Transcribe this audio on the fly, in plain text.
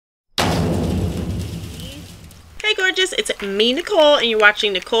gorgeous? It's me, Nicole, and you're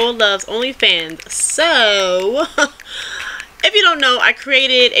watching Nicole Loves OnlyFans. So, if you don't know, I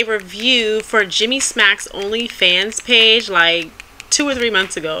created a review for Jimmy Smacks OnlyFans page like 2 or 3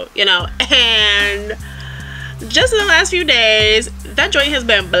 months ago, you know, and just in the last few days, that joint has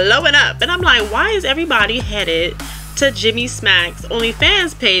been blowing up. And I'm like, why is everybody headed to Jimmy Smacks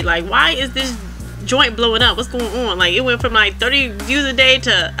OnlyFans page? Like, why is this joint blowing up? What's going on? Like, it went from like 30 views a day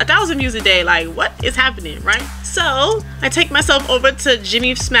to 1,000 views a day. Like, what is happening, right? So I take myself over to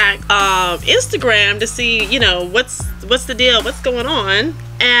Jimmy Smack Instagram to see, you know, what's the deal, what's going on.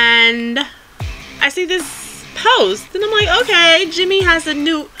 And I see this post and I'm like, okay, Jimmy has a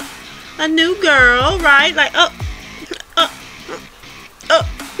new girl, right? Like,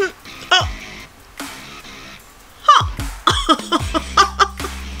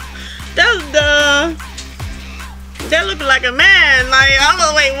 that looked like a man. Like, I'm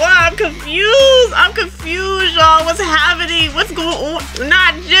like, wait, what? I'm confused, y'all. What's happening? What's going on?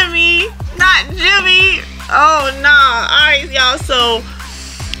 Not Jimmy. Oh, nah. Alright, y'all. So,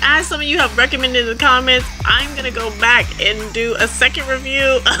 as some of you have recommended in the comments, I'm gonna go back and do a second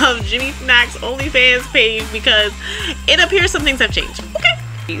review of Jimmy Smacks OnlyFans page because it appears some things have changed.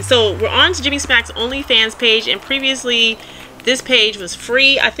 Okay. So, we're on to Jimmy Smacks OnlyFans page, and previously this page was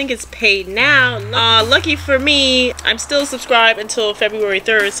free. I think it's paid now. Lucky for me, I'm still subscribed until February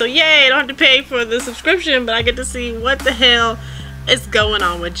 3rd. So yay, I don't have to pay for the subscription, but I get to see what the hell is going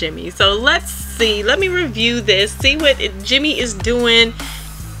on with Jimmy. So let's see. Let me review this. See what Jimmy is doing.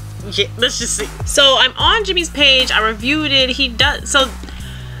 Yeah, let's just see. So I'm on Jimmy's page. I reviewed it. He does. So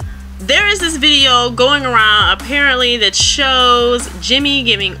there is this video going around apparently that shows Jimmy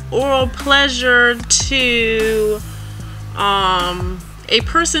giving oral pleasure to a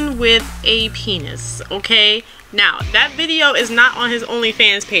person with a penis. Okay, now that video is not on his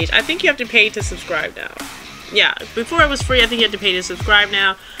OnlyFans page. I think you have to pay to subscribe now. Yeah, before it was free. I think you have to pay to subscribe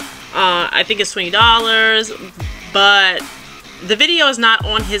now. I think it's $20, but the video is not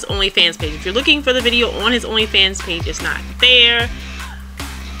on his OnlyFans page. If you're looking for the video on his OnlyFans page, it's not there.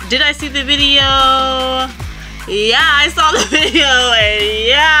 Did I see the video? Yeah, I saw the video, and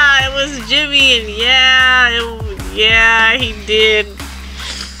yeah, it was Jimmy, and yeah, he did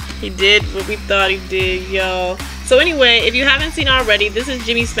what we thought he did, y'all. So anyway, if you haven't seen already, this is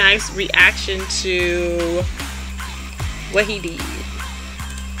Jimmy Smack's reaction to what he did.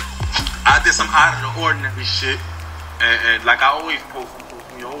 I did some out of the ordinary shit, and like I always post,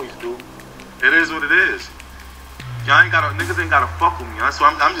 you always do. It is what it is. Y'all niggas ain't gotta fuck with me. So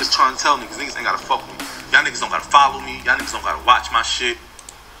I'm just trying to tell niggas ain't gotta fuck with me. Y'all niggas don't gotta follow me. Y'all niggas don't gotta watch my shit.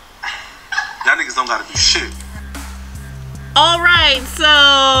 Y'all niggas don't gotta do shit. Alright,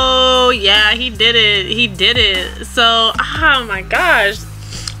 so yeah, he did it. So, oh my gosh.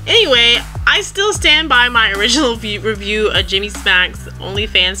 Anyway, I still stand by my original review of Jimmy Smacks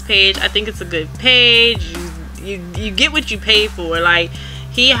OnlyFans page. I think it's a good page. You get what you pay for. Like,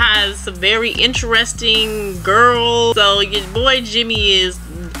 he has some very interesting girls. So your boy Jimmy is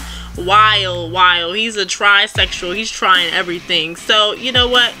wild. He's a trisexual. He's trying everything. So you know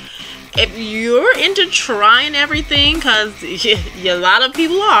what? If you're into trying everything, because a lot of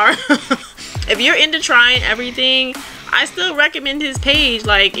people are, if you're into trying everything, I still recommend his page.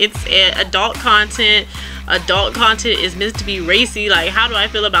 Like, it's adult content. Adult content is meant to be racy. Like, how do I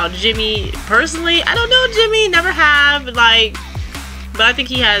feel about Jimmy personally? I don't know Jimmy, never have, like, but I think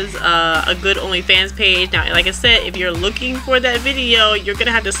he has a good OnlyFans page. Now, like I said, if you're looking for that video, you're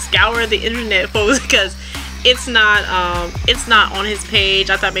gonna have to scour the internet, folks, because it's not on his page.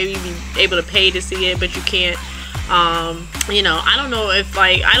 I thought maybe you'd be able to pay to see it, but you can't. You know, I don't know if,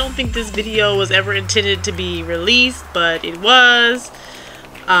 like, I don't think this video was ever intended to be released, but it was.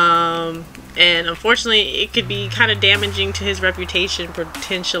 And unfortunately it could be kind of damaging to his reputation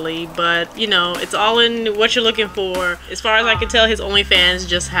potentially, but you know, it's all in what you're looking for. As far as I can tell, his OnlyFans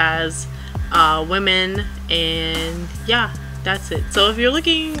just has women, and yeah, that's it. So if you're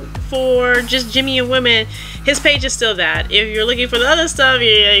looking for just Jimmy and women, his page is still that. If you're looking for the other stuff,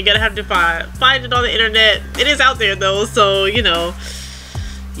 yeah, you're gonna have to find it on the internet. It is out there though, so you know,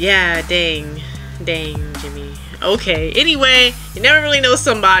 yeah, dang Jimmy. Okay, anyway, you never really know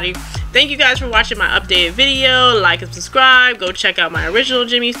somebody. Thank you guys for watching my updated video. Like and subscribe. Go check out my original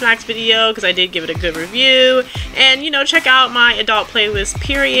Jimmy Smacks video because I did give it a good review. And, you know, check out my adult playlist,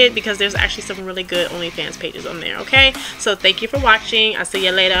 period, because there's actually some really good OnlyFans pages on there, okay? So thank you for watching. I'll see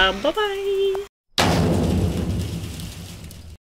you later. Bye-bye.